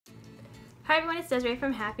Hi everyone, it's Desiree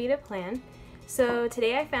from Happy to Plan. So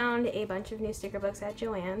today I found a bunch of new sticker books at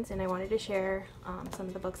Joann's and I wanted to share some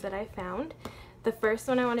of the books that I found. The first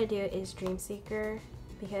one I want to do is Dream Seeker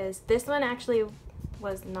because this one actually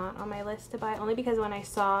was not on my list to buy, only because when I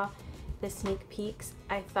saw the sneak peeks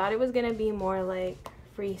I thought it was going to be more like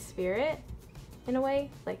Free Spirit in a way,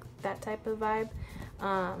 like that type of vibe,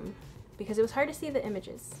 because it was hard to see the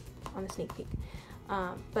images on the sneak peek.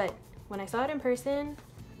 But when I saw it in person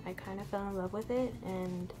I kind of fell in love with it,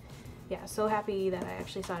 and yeah, so happy that I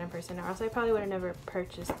actually saw it in person, or else I probably would have never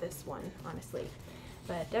purchased this one, honestly.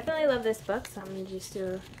 But definitely love this book, so I'm going to just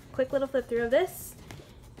do a quick little flip through of this.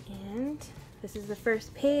 And this is the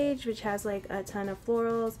first page, which has like a ton of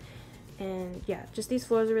florals, and yeah, just these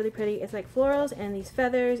florals are really pretty. It's like florals and these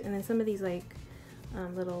feathers, and then some of these like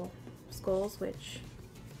little skulls, which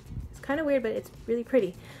is kind of weird, but it's really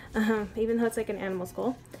pretty, even though it's like an animal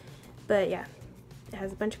skull. But yeah, it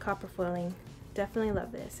has a bunch of copper foiling. Definitely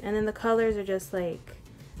love this. And then the colors are just like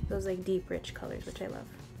those like deep rich colors, which I love,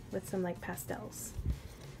 with some like pastels.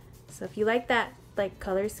 So if you like that like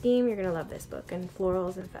color scheme, you're gonna love this book, and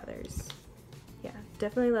florals and feathers. Yeah,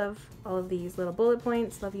 definitely love all of these little bullet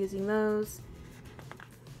points. Love using those.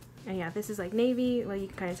 And yeah, this is like navy. Well, you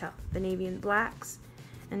can kind of tell the navy and blacks,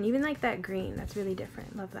 and even like that green, that's really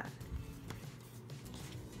different. Love that.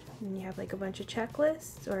 And you have like a bunch of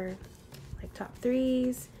checklists, or like top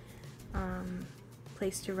threes,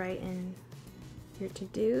 place to write in your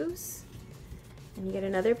to-dos, and you get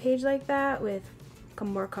another page like that with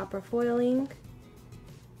more copper foiling.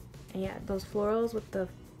 And yeah, those florals with the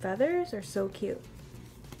feathers are so cute.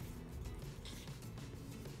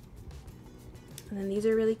 And then these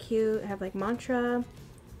are really cute. I have like mantra,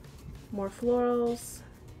 more florals.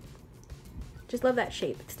 Just love that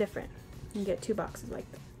shape. It's different. You get two boxes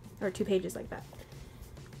like that, or two pages like that.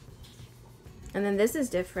 And then this is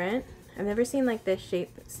different. I've never seen like this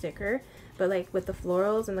shape sticker, but like with the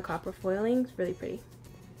florals and the copper foiling, it's really pretty.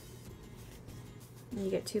 And you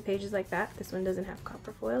get two pages like that. This one doesn't have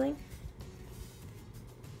copper foiling.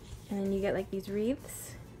 And then you get like these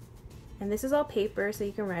wreaths. And this is all paper, so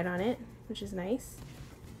you can write on it, which is nice.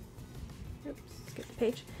 Oops, skip the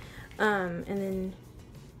page. And then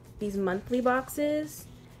these monthly boxes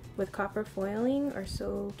with copper foiling are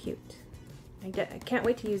so cute. I can't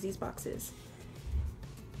wait to use these boxes.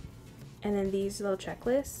 And then these little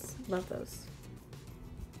checklists, love those.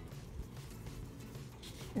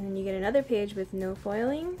 And then you get another page with no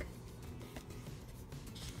foiling.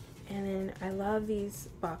 And then I love these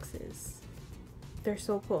boxes. They're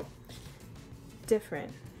so cool.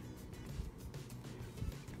 Different.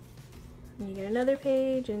 And you get another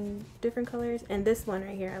page in different colors. And this one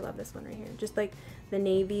right here, I love this one right here. Just like the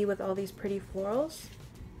navy with all these pretty florals.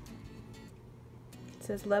 It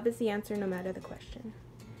says, love is the answer no matter the question.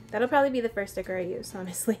 That'll probably be the first sticker I use,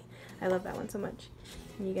 honestly. I love that one so much.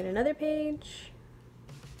 And you get another page.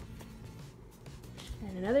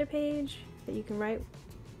 And another page that you can write.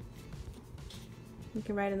 You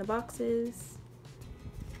can write in the boxes.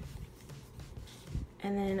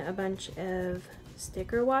 And then a bunch of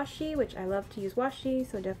sticker washi, which I love to use washi,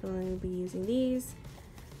 so definitely will be using these.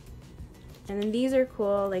 And then these are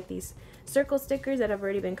cool, like these circle stickers that have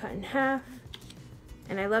already been cut in half.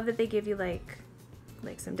 And I love that they give you like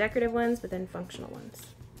some decorative ones, but then functional ones.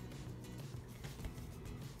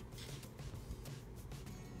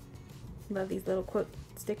 Love these little quote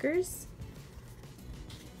stickers.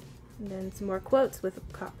 And then some more quotes with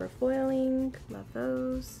copper foiling. Love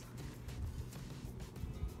those.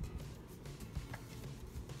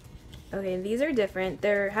 Okay, and these are different.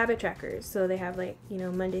 They're habit trackers, so they have like, you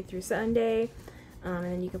know, Monday through Sunday, and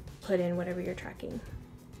then you can put in whatever you're tracking.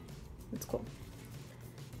 It's cool.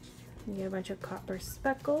 You get a bunch of copper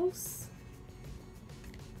speckles.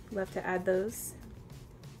 Love to add those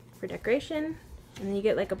for decoration. And then you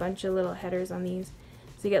get like a bunch of little headers on these.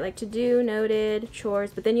 So you get like to do, noted,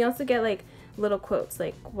 chores, but then you also get like little quotes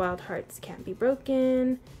like wild hearts can't be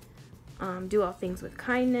broken, do all things with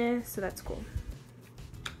kindness, so that's cool.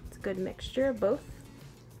 It's a good mixture of both.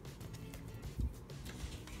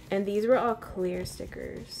 And these were all clear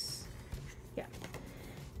stickers. Yeah.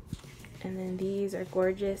 And then these are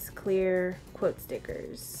gorgeous clear quote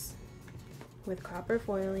stickers with copper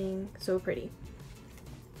foiling, so pretty.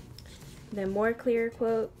 Then more clear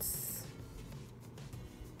quotes.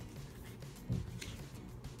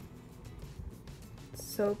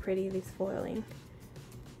 So pretty, these foiling.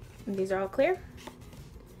 And these are all clear.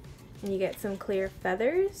 And you get some clear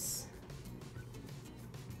feathers.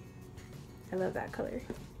 I love that color.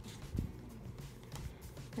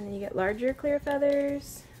 And then you get larger clear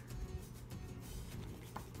feathers.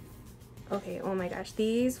 Okay, oh my gosh,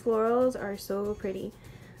 these florals are so pretty.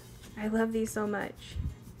 I love these so much.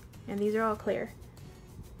 And these are all clear.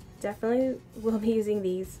 Definitely will be using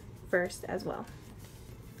these first as well.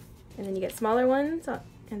 And then you get smaller ones,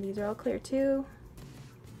 and these are all clear too.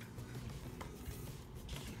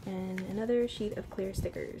 And another sheet of clear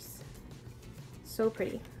stickers. So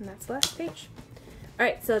pretty. And that's the last page.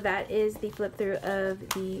 Alright, so that is the flip through of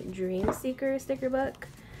the Dream Seeker sticker book.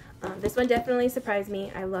 This one definitely surprised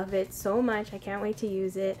me. I love it so much. I can't wait to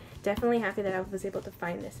use it. Definitely happy that I was able to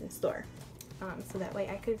find this in store. So that way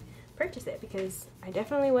I could purchase it, because I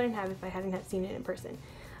definitely wouldn't have if I hadn't seen it in person.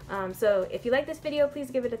 So if you like this video,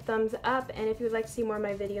 please give it a thumbs up, and if you would like to see more of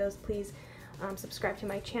my videos, please subscribe to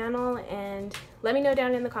my channel, and let me know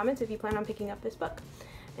down in the comments if you plan on picking up this book.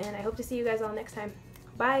 And I hope to see you guys all next time.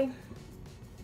 Bye!